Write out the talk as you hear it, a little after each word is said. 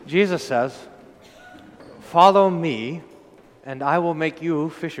Jesus says, "Follow me, and I will make you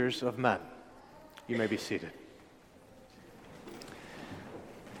fishers of men." You may be seated.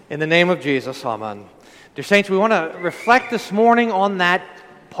 In the name of Jesus, amen. Dear saints, we want to reflect this morning on that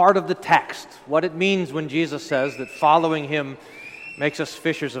part of the text, what it means when Jesus says that following him makes us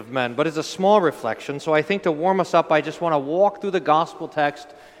fishers of men. But it's a small reflection, so I think to warm us up, I just want to walk through the gospel text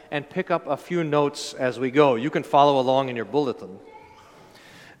and pick up a few notes as we go. You can follow along in your bulletin.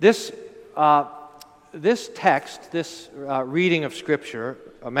 This text, this reading of Scripture,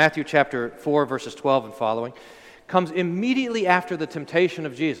 Matthew chapter 4, verses 12 and following, comes immediately after the temptation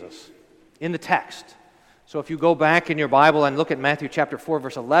of Jesus in the text. So if you go back in your Bible and look at Matthew chapter 4,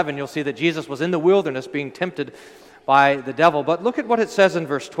 verse 11, you'll see that Jesus was in the wilderness being tempted by the devil. But look at what it says in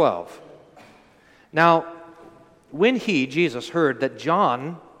verse 12. Now, when he, Jesus, heard that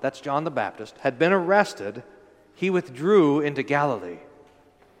John, that's John the Baptist, had been arrested, he withdrew into Galilee.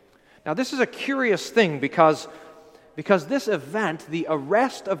 Now, this is a curious thing because this event, the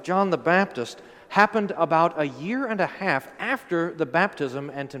arrest of John the Baptist, happened about a year and a half after the baptism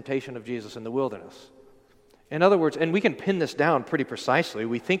and temptation of Jesus in the wilderness. In other words, and we can pin this down pretty precisely,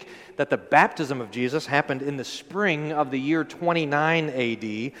 we think that the baptism of Jesus happened in the spring of the year 29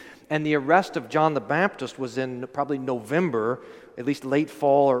 A.D., and the arrest of John the Baptist was in probably November, at least late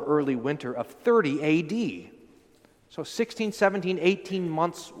fall or early winter of 30 A.D., So 16, 17, 18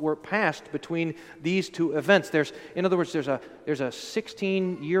 months were passed between these two events. In other words, there's a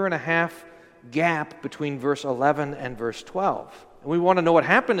 16 year and a half gap between verse 11 and verse 12. And we want to know what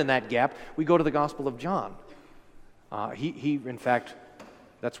happened in that gap. We go to the Gospel of John. In fact,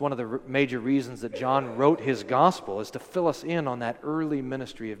 that's one of the major reasons that John wrote his Gospel, is to fill us in on that early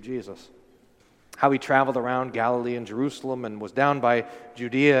ministry of Jesus. How he traveled around Galilee and Jerusalem and was down by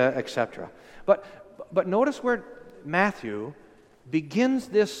Judea, etc. But notice where Matthew begins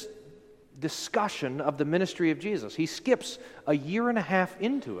this discussion of the ministry of Jesus. He skips a year and a half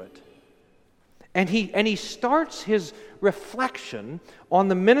into it. And he starts his reflection on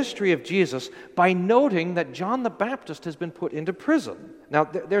the ministry of Jesus by noting that John the Baptist has been put into prison. Now,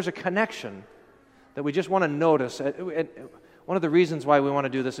 there's a connection that we just want to notice. One of the reasons why we want to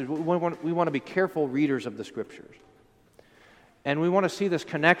do this is we want to be careful readers of the Scriptures. And we want to see this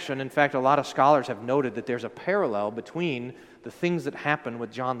connection. In fact, a lot of scholars have noted that there's a parallel between the things that happen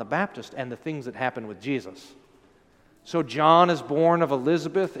with John the Baptist and the things that happen with Jesus. So John is born of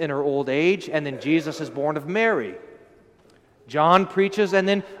Elizabeth in her old age, and then Jesus is born of Mary. John preaches, and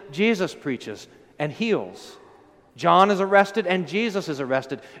then Jesus preaches and heals. John is arrested, and Jesus is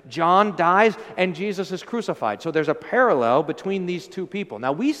arrested. John dies, and Jesus is crucified. So there's a parallel between these two people.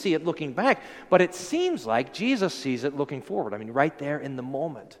 Now, we see it looking back, but it seems like Jesus sees it looking forward. I mean, right there in the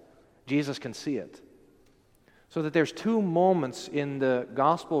moment, Jesus can see it. So that there's two moments in the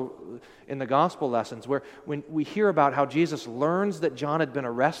gospel lessons where when we hear about how Jesus learns that John had been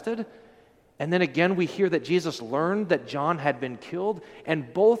arrested, and then again we hear that Jesus learned that John had been killed,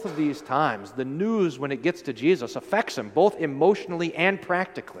 and both of these times, the news when it gets to Jesus affects him both emotionally and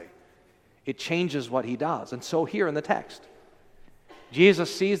practically. It changes what he does. And so here in the text,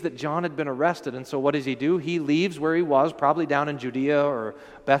 Jesus sees that John had been arrested, and so what does he do? He leaves where he was, probably down in Judea or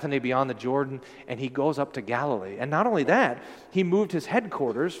Bethany beyond the Jordan, and he goes up to Galilee. And not only that, he moved his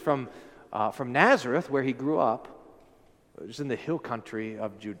headquarters from Nazareth, where he grew up, it was in the hill country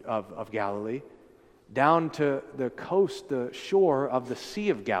of Galilee, down to the coast, the shore of the Sea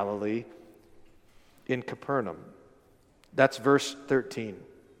of Galilee in Capernaum. That's verse 13.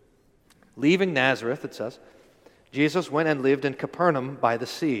 Leaving Nazareth, it says, Jesus went and lived in Capernaum by the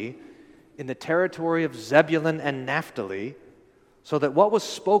sea, in the territory of Zebulun and Naphtali, so that what was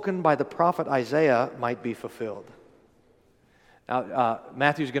spoken by the prophet Isaiah might be fulfilled. Now,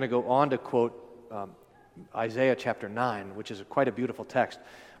 Matthew's going to go on to quote Isaiah chapter 9, which is quite a beautiful text.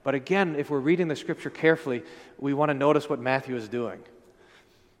 But again, if we're reading the Scripture carefully, we want to notice what Matthew is doing.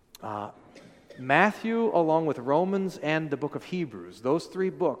 Matthew, along with Romans and the book of Hebrews, those three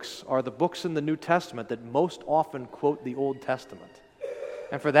books are the books in the New Testament that most often quote the Old Testament.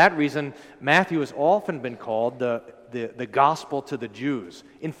 And for that reason, Matthew has often been called the gospel to the Jews.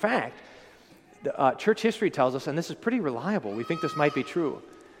 In fact, church history tells us, and this is pretty reliable, we think this might be true,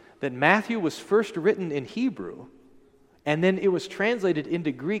 that Matthew was first written in Hebrew, and then it was translated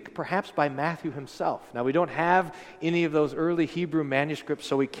into Greek, perhaps by Matthew himself. Now, we don't have any of those early Hebrew manuscripts,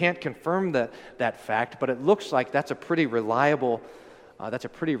 so we can't confirm that fact, but it looks like that's a pretty reliable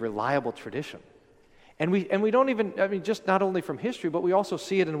tradition. And we don't even, just not only from history, but we also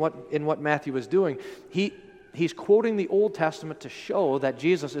see it in what Matthew is doing. he's quoting the Old Testament to show that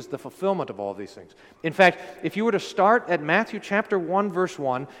Jesus is the fulfillment of all these things. In fact, if you were to start at Matthew chapter 1, verse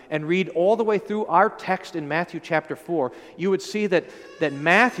 1, and read all the way through our text in Matthew chapter 4, you would see that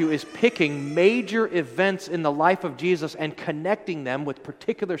Matthew is picking major events in the life of Jesus and connecting them with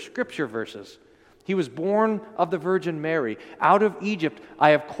particular scripture verses. He was born of the Virgin Mary. Out of Egypt I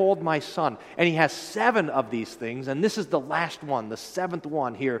have called my son. And he has 7 of these things, and this is the last one, the 7th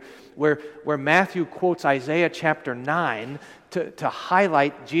one here, where Matthew quotes Isaiah chapter 9 to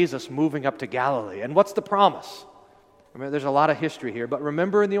highlight Jesus moving up to Galilee. And what's the promise? Remember, there's a lot of history here, but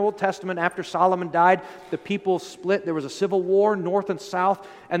remember in the Old Testament, after Solomon died, the people split. There was a civil war, north and south,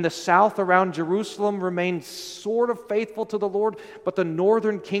 and the south around Jerusalem remained sort of faithful to the Lord, but the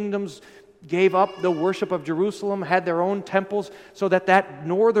northern kingdoms gave up the worship of Jerusalem, had their own temples, so that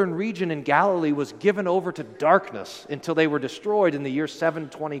northern region in Galilee was given over to darkness until they were destroyed in the year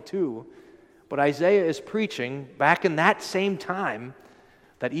 722. But Isaiah is preaching back in that same time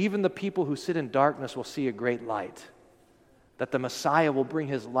that even the people who sit in darkness will see a great light, that the Messiah will bring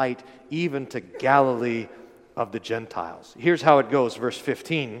his light even to Galilee of the Gentiles. Here's how it goes, verse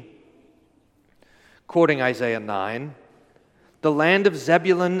 15, quoting Isaiah 9. The land of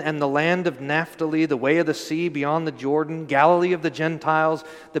Zebulun and the land of Naphtali, the way of the sea beyond the Jordan, Galilee of the Gentiles,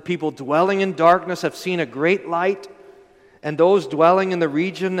 the people dwelling in darkness have seen a great light, and those dwelling in the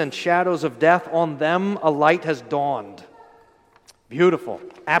region and shadows of death, on them a light has dawned. Beautiful,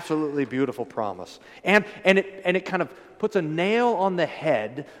 absolutely beautiful promise. And it kind of puts a nail on the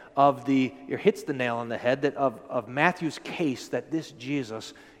head of hits the nail on the head of Matthew's case that this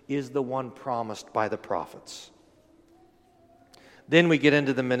Jesus is the one promised by the prophets. Then we get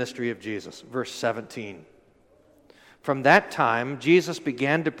into the ministry of Jesus, verse 17. From that time, Jesus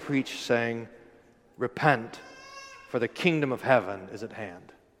began to preach, saying, "Repent, for the kingdom of heaven is at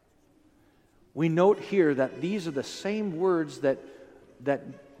hand." We note here that these are the same words that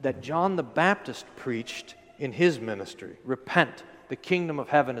John the Baptist preached in his ministry. Repent, the kingdom of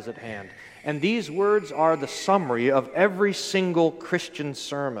heaven is at hand. And these words are the summary of every single Christian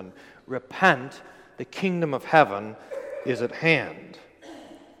sermon. Repent, the kingdom of heaven is at hand.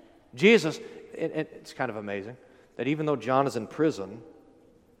 Jesus, it's kind of amazing that even though John is in prison,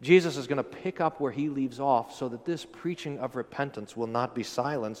 Jesus is going to pick up where he leaves off so that this preaching of repentance will not be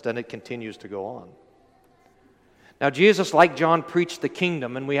silenced and it continues to go on. Now, Jesus, like John, preached the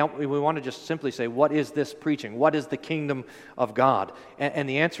kingdom, and we want to just simply say, what is this preaching? What is the kingdom of God? And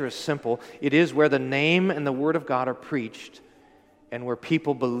the answer is simple. It is where the name and the word of God are preached, and where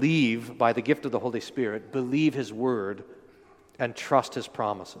people believe by the gift of the Holy Spirit, believe his word and trust his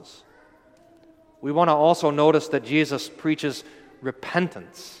promises. We want to also notice that Jesus preaches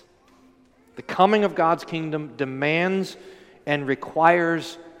repentance. The coming of God's kingdom demands and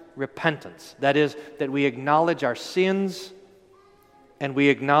requires repentance. That is, that we acknowledge our sins and we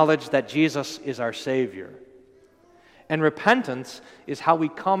acknowledge that Jesus is our Savior. And repentance is how we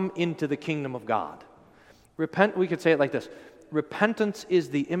come into the kingdom of God. We could say it like this. Repentance is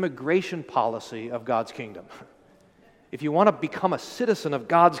the immigration policy of God's kingdom. If you want to become a citizen of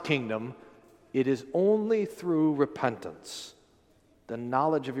God's kingdom, it is only through repentance, the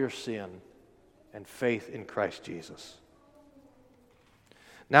knowledge of your sin, and faith in Christ Jesus.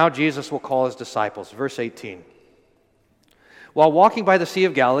 Now Jesus will call his disciples. Verse 18. While walking by the Sea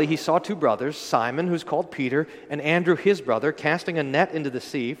of Galilee, he saw 2 brothers, Simon, who's called Peter, and Andrew, his brother, casting a net into the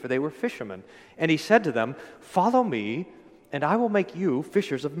sea, for they were fishermen. And he said to them, "Follow me, and I will make you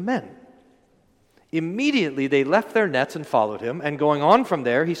fishers of men." Immediately they left their nets and followed him, and going on from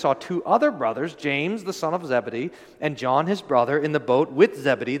there, he saw 2 other brothers, James, the son of Zebedee, and John, his brother, in the boat with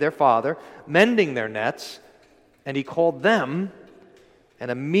Zebedee, their father, mending their nets, and he called them,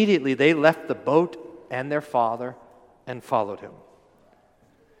 and immediately they left the boat and their father and followed him.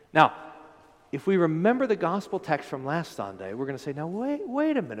 Now, if we remember the gospel text from last Sunday, we're going to say, now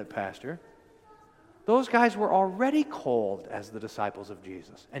wait a minute, Pastor. Those guys were already called as the disciples of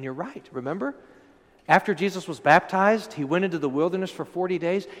Jesus. And you're right, remember? After Jesus was baptized, he went into the wilderness for 40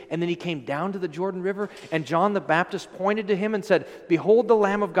 days, and then he came down to the Jordan River, and John the Baptist pointed to him and said, "Behold the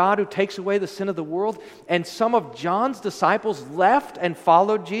Lamb of God who takes away the sin of the world." And some of John's disciples left and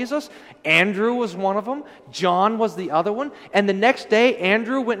followed Jesus. Andrew was one of them. John was the other one. And the next day,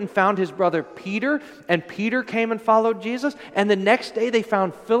 Andrew went and found his brother Peter, and Peter came and followed Jesus. And the next day, they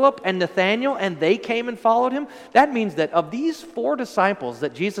found Philip and Nathanael, and they came and followed him. That means that of these 4 disciples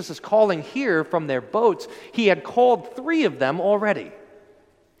that Jesus is calling here from their boats, he had called 3 of them already.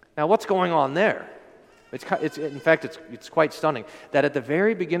 Now, what's going on there? In fact, it's quite stunning that at the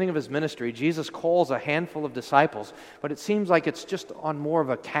very beginning of his ministry, Jesus calls a handful of disciples, but it seems like it's just on more of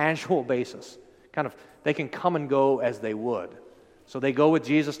a casual basis. They can come and go as they would. So they go with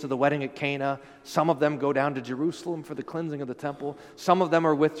Jesus to the wedding at Cana. Some of them go down to Jerusalem for the cleansing of the temple. Some of them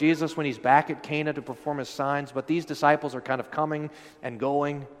are with Jesus when he's back at Cana to perform his signs. But these disciples are kind of coming and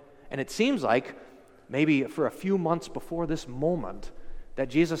going. And it seems like maybe for a few months before this moment that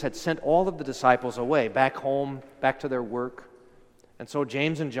Jesus had sent all of the disciples away, back home, back to their work. And so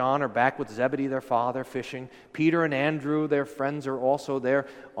James and John are back with Zebedee, their father, fishing. Peter and Andrew, their friends, are also there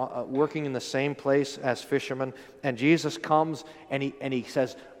working in the same place as fishermen. And Jesus comes and he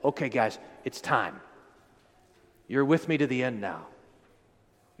says, okay, guys, it's time. You're with me to the end now.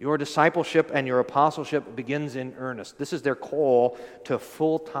 Your discipleship and your apostleship begins in earnest. This is their call to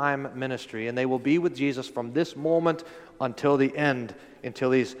full-time ministry. And they will be with Jesus from this moment until the end,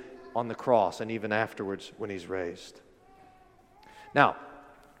 until he's on the cross and even afterwards when he's raised. Now,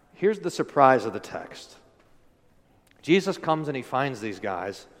 here's the surprise of the text. Jesus comes and he finds these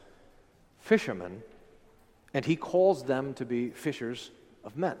guys, fishermen, and he calls them to be fishers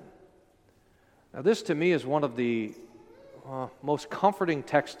of men. Now, this to me is one of the most comforting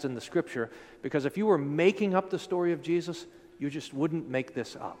texts in the Scripture, because if you were making up the story of Jesus, you just wouldn't make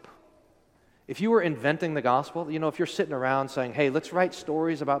this up. If you were inventing the gospel, if you're sitting around saying, hey, let's write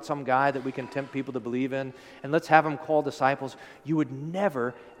stories about some guy that we can tempt people to believe in, and let's have him call disciples, you would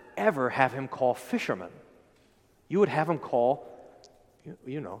never, ever have him call fishermen. You would have him call,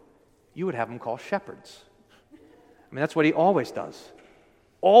 you would have him call shepherds. I mean, that's what he always does.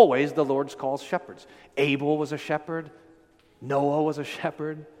 Always the Lord calls shepherds. Abel was a shepherd. Noah was a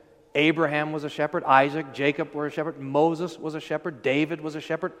shepherd. Abraham was a shepherd. Isaac, Jacob were a shepherd. Moses was a shepherd. David was a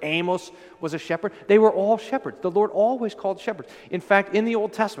shepherd. Amos was a shepherd. They were all shepherds. The Lord always called shepherds. In fact, in the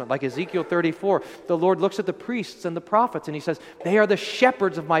Old Testament, like Ezekiel 34, the Lord looks at the priests and the prophets and he says, they are the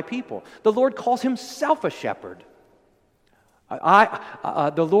shepherds of my people. The Lord calls himself a shepherd.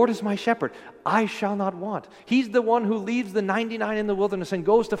 The Lord is my shepherd. I shall not want. He's the one who leaves the 99 in the wilderness and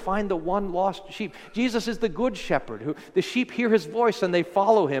goes to find the one lost sheep. Jesus is the good shepherd. Who the sheep hear his voice and they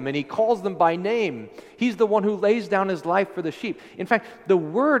follow him, and he calls them by name. He's the one who lays down his life for the sheep. In fact, the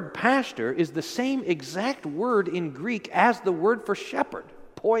word pastor is the same exact word in Greek as the word for shepherd,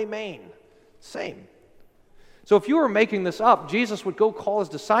 poimen. Same. So if you were making this up, Jesus would go call his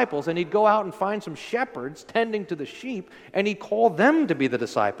disciples, and he'd go out and find some shepherds tending to the sheep, and he'd call them to be the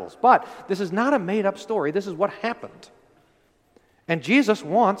disciples. But this is not a made-up story. This is what happened. And Jesus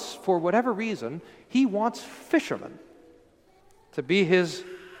wants, for whatever reason, he wants fishermen to be his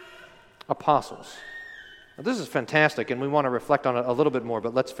apostles. Now, this is fantastic, and we want to reflect on it a little bit more,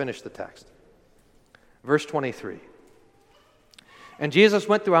 but let's finish the text. Verse 23. And Jesus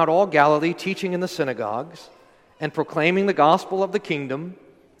went throughout all Galilee, teaching in the synagogues, and proclaiming the gospel of the kingdom,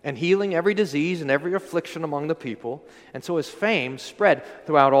 and healing every disease and every affliction among the people. And so his fame spread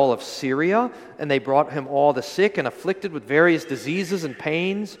throughout all of Syria, and they brought him all the sick and afflicted with various diseases and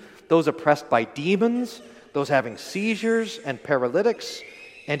pains, those oppressed by demons, those having seizures and paralytics,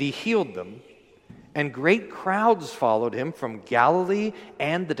 and he healed them. And great crowds followed him from Galilee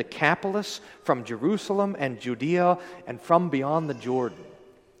and the Decapolis, from Jerusalem and Judea, and from beyond the Jordan.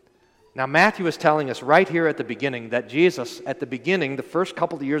 Now, Matthew is telling us right here at the beginning that Jesus, at the beginning, the first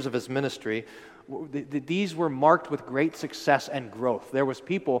couple of years of his ministry, these were marked with great success and growth. There was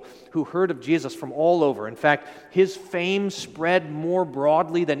people who heard of Jesus from all over. In fact, his fame spread more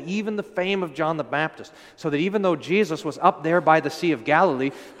broadly than even the fame of John the Baptist. So that even though Jesus was up there by the Sea of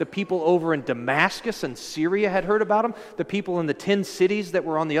Galilee, the people over in Damascus and Syria had heard about him. The people in the 10 cities that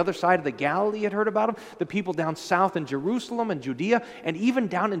were on the other side of the Galilee had heard about him. The people down south in Jerusalem and Judea, and even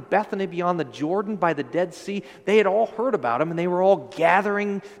down in Bethany beyond the Jordan by the Dead Sea, they had all heard about him, and they were all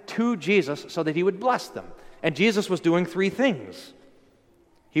gathering to Jesus so that he would bless them. And Jesus was doing 3 things.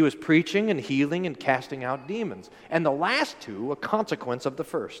 He was preaching and healing and casting out demons. And the last 2, a consequence of the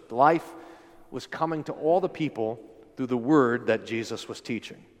first. Life was coming to all the people through the word that Jesus was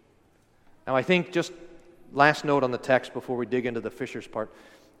teaching. Now, I think, just last note on the text before we dig into the fishers part,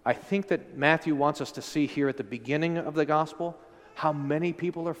 I think that Matthew wants us to see here at the beginning of the gospel how many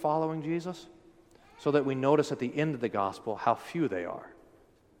people are following Jesus, so that we notice at the end of the gospel how few they are.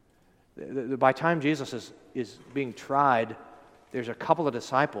 By the time Jesus is being tried, there's a couple of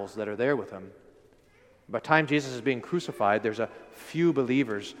disciples that are there with him. By the time Jesus is being crucified, there's a few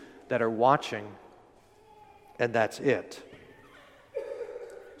believers that are watching, and that's it.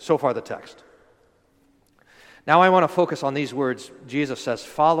 So far the text. Now I want to focus on these words. Jesus says,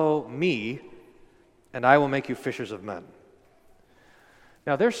 "Follow me, and I will make you fishers of men."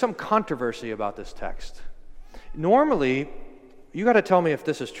 Now there's some controversy about this text. Normally, You got to tell me if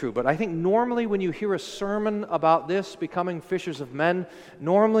this is true, but I think normally when you hear a sermon about this, becoming fishers of men,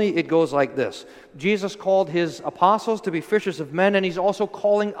 normally it goes like this. Jesus called his apostles to be fishers of men, and he's also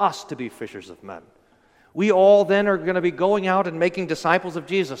calling us to be fishers of men. We all then are going to be going out and making disciples of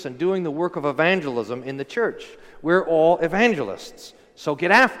Jesus and doing the work of evangelism in the church. We're all evangelists, so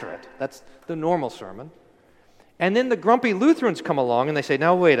get after it. That's the normal sermon. And then the grumpy Lutherans come along and they say,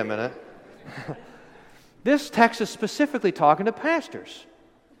 now wait a minute. This text is specifically talking to pastors.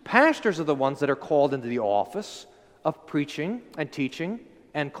 Pastors are the ones that are called into the office of preaching and teaching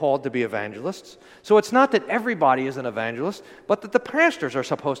and called to be evangelists. So it's not that everybody is an evangelist, but that the pastors are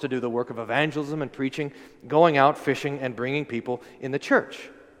supposed to do the work of evangelism and preaching, going out fishing and bringing people in the church.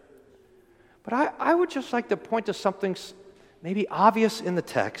 But I would just like to point to something maybe obvious in the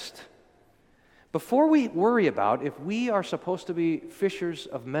text. Before we worry about if we are supposed to be fishers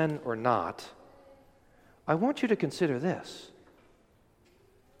of men or not, I want you to consider this.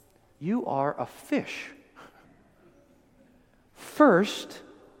 You are a fish. First,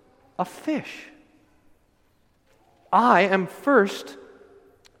 a fish. I am first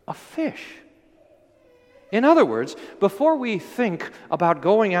a fish. In other words, before we think about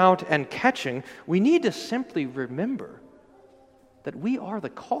going out and catching, we need to simply remember that we are the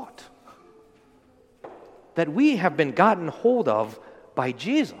caught. That we have been gotten hold of by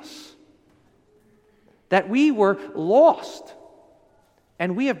Jesus. That we were lost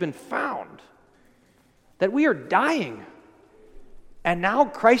and we have been found. That we are dying and now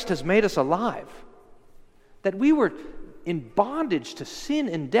Christ has made us alive. That we were in bondage to sin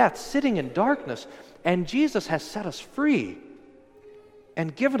and death, sitting in darkness, and Jesus has set us free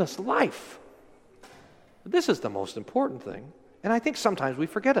and given us life. This is the most important thing, and I think sometimes we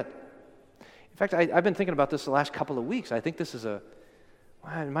forget it. In fact, I've been thinking about this the last couple of weeks. I think this is it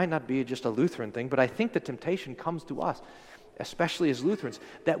might not be just a Lutheran thing, but I think the temptation comes to us, especially as Lutherans,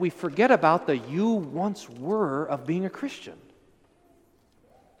 that we forget about the you once were of being a Christian.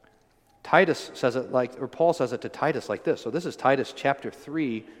 Titus says it Paul says it to Titus like this. So this is Titus chapter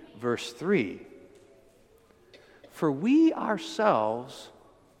 3, verse 3. For we ourselves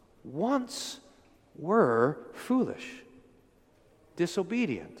once were foolish,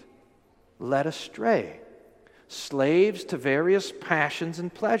 disobedient, led astray, slaves to various passions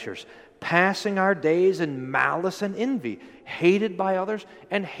and pleasures, passing our days in malice and envy, hated by others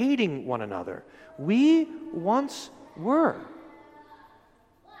and hating one another. We once were.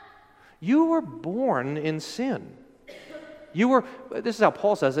 You were born in sin. This is how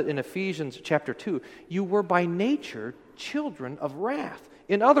Paul says it in Ephesians chapter 2. You were by nature children of wrath.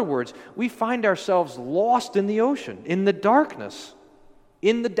 In other words, we find ourselves lost in the ocean, in the darkness,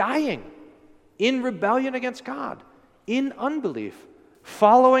 in the dying, in rebellion against God, in unbelief,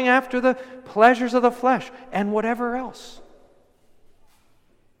 following after the pleasures of the flesh and whatever else.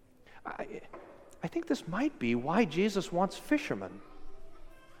 I think this might be why Jesus wants fishermen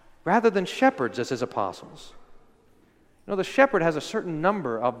rather than shepherds as his apostles. You know, the shepherd has a certain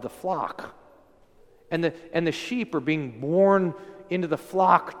number of the flock, and the sheep are being born into the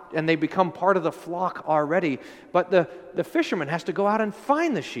flock, and they become part of the flock already. But the fisherman has to go out and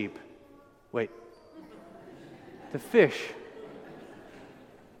find the sheep. Wait. The fish.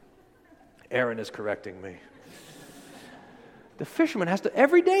 Aaron is correcting me. The fisherman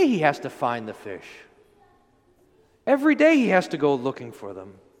every day he has to find the fish. Every day he has to go looking for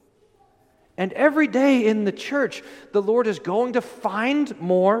them. And every day in the church, the Lord is going to find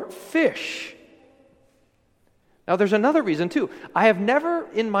more fish. Now, there's another reason, too.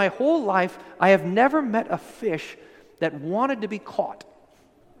 In my whole life, I have never met a fish that wanted to be caught.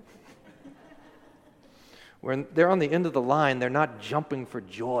 When they're on the end of the line, they're not jumping for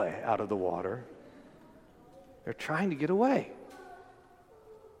joy out of the water. They're trying to get away.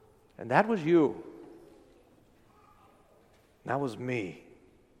 And that was you. That was me.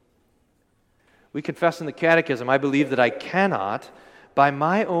 We confess in the Catechism, I believe that I cannot, by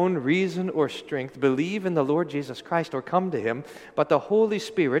my own reason or strength, believe in the Lord Jesus Christ or come to him, but the Holy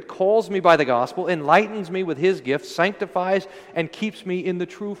Spirit calls me by the gospel, enlightens me with his gift, sanctifies and keeps me in the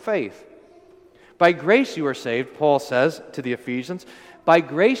true faith. By grace you are saved, Paul says to the Ephesians, by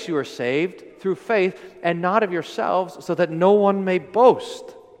grace you are saved through faith and not of yourselves, so that no one may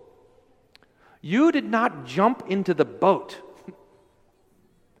boast. You did not jump into the boat.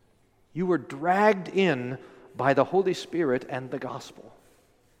 You were dragged in by the Holy Spirit and the gospel.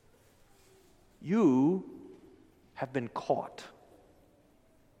 You have been caught.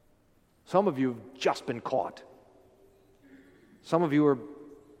 Some of you have just been caught. Some of you are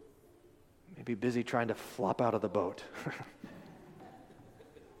maybe busy trying to flop out of the boat.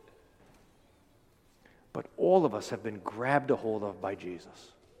 But all of us have been grabbed a hold of by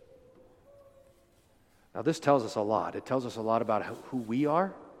Jesus. Now, this tells us a lot. It tells us a lot about who we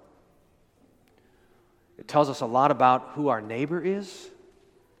are. It tells us a lot about who our neighbor is.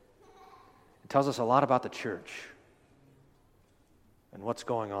 It tells us a lot about the church and what's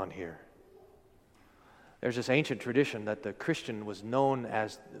going on here. There's this ancient tradition that the Christian was known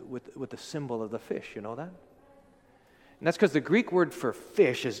as with the symbol of the fish. You know that? And that's because the Greek word for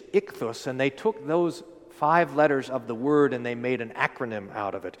fish is ichthus, and they took those 5 letters of the word and they made an acronym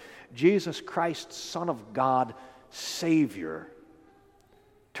out of it. Jesus Christ, Son of God, Savior.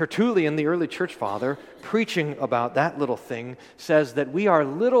 Tertullian, the early church father, preaching about that little thing, says that we are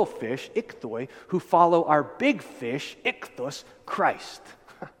little fish, ichthoi, who follow our big fish, ichthus, Christ.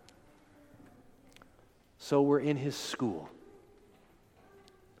 So we're in his school.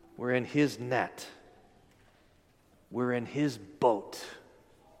 We're in his net. We're in his boat.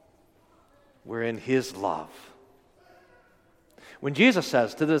 We're in his love. When Jesus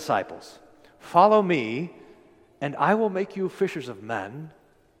says to the disciples, "Follow me, and I will make you fishers of men,"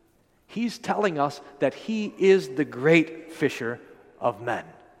 he's telling us that he is the great fisher of men.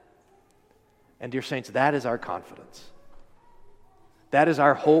 And dear saints, that is our confidence. That is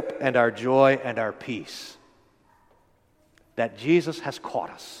our hope and our joy and our peace. That Jesus has caught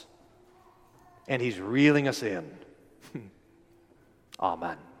us, and he's reeling us in.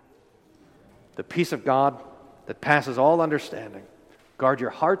 Amen. The peace of God that passes all understanding, guard your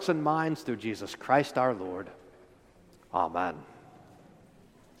hearts and minds through Jesus Christ our Lord. Amen.